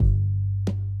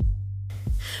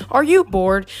Are you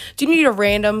bored? Do you need a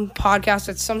random podcast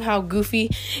that's somehow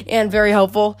goofy and very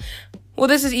helpful? Well,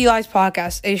 this is Eli's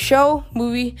podcast, a show,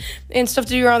 movie, and stuff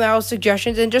to do around the house,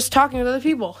 suggestions, and just talking with other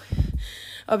people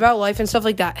about life and stuff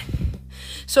like that.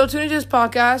 So tune into this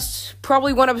podcast,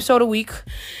 probably one episode a week,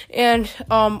 and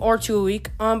or two a week.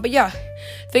 But yeah,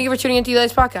 thank you for tuning into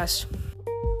Eli's podcast.